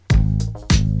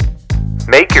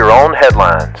Make your own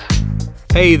headlines.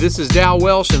 Hey, this is Dow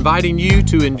Welsh inviting you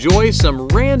to enjoy some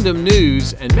random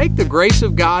news and make the grace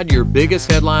of God your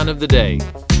biggest headline of the day.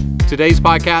 Today's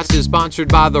podcast is sponsored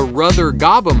by the Ruther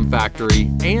Gobbum Factory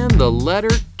and the letter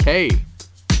K.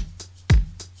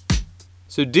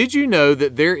 So did you know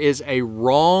that there is a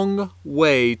wrong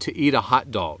way to eat a hot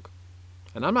dog?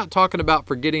 And I'm not talking about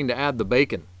forgetting to add the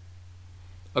bacon.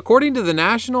 According to the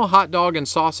National Hot Dog and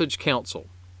Sausage Council,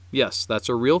 yes, that's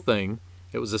a real thing.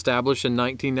 It was established in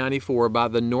 1994 by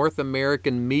the North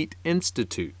American Meat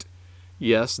Institute.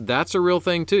 Yes, that's a real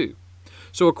thing too.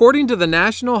 So according to the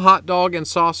National Hot Dog and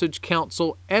Sausage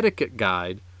Council Etiquette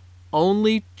Guide,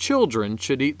 only children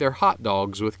should eat their hot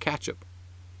dogs with ketchup.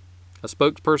 A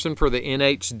spokesperson for the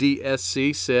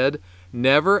NHDSC said,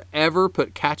 "Never ever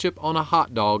put ketchup on a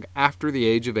hot dog after the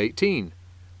age of 18.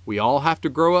 We all have to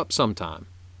grow up sometime."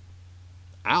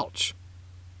 Ouch.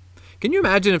 Can you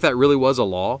imagine if that really was a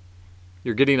law?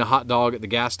 You're getting a hot dog at the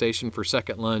gas station for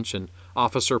second lunch, and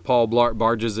Officer Paul Blart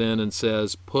barges in and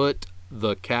says, "Put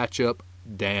the ketchup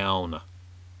down."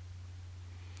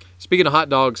 Speaking of hot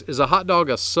dogs, is a hot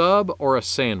dog a sub or a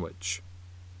sandwich?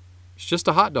 It's just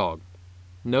a hot dog.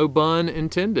 No bun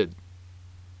intended.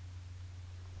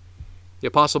 The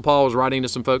Apostle Paul was writing to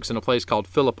some folks in a place called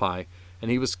Philippi, and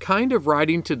he was kind of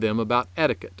writing to them about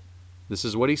etiquette. This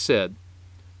is what he said: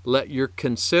 "Let your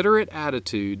considerate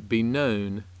attitude be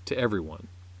known to everyone."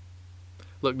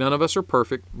 Look, none of us are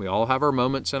perfect. We all have our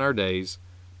moments in our days.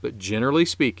 But generally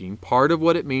speaking, part of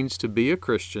what it means to be a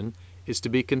Christian is to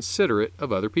be considerate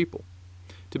of other people,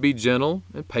 to be gentle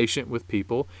and patient with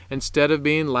people instead of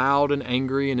being loud and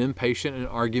angry and impatient and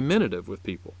argumentative with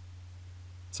people.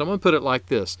 Someone put it like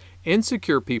this: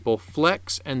 insecure people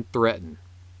flex and threaten,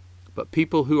 but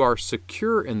people who are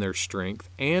secure in their strength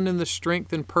and in the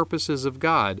strength and purposes of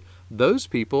God, those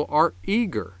people are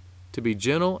eager to be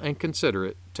gentle and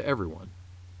considerate to everyone.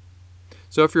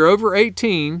 So if you're over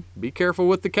 18, be careful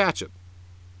with the ketchup.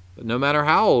 But no matter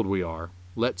how old we are,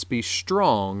 let's be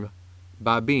strong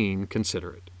by being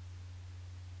considerate.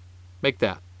 Make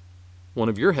that one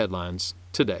of your headlines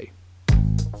today.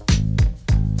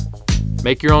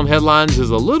 Make Your Own Headlines is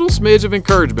a little smidge of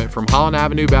encouragement from Holland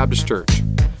Avenue Baptist Church.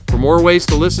 For more ways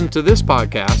to listen to this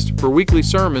podcast, for weekly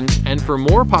sermons, and for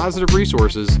more positive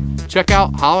resources, check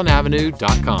out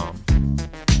hollandavenue.com.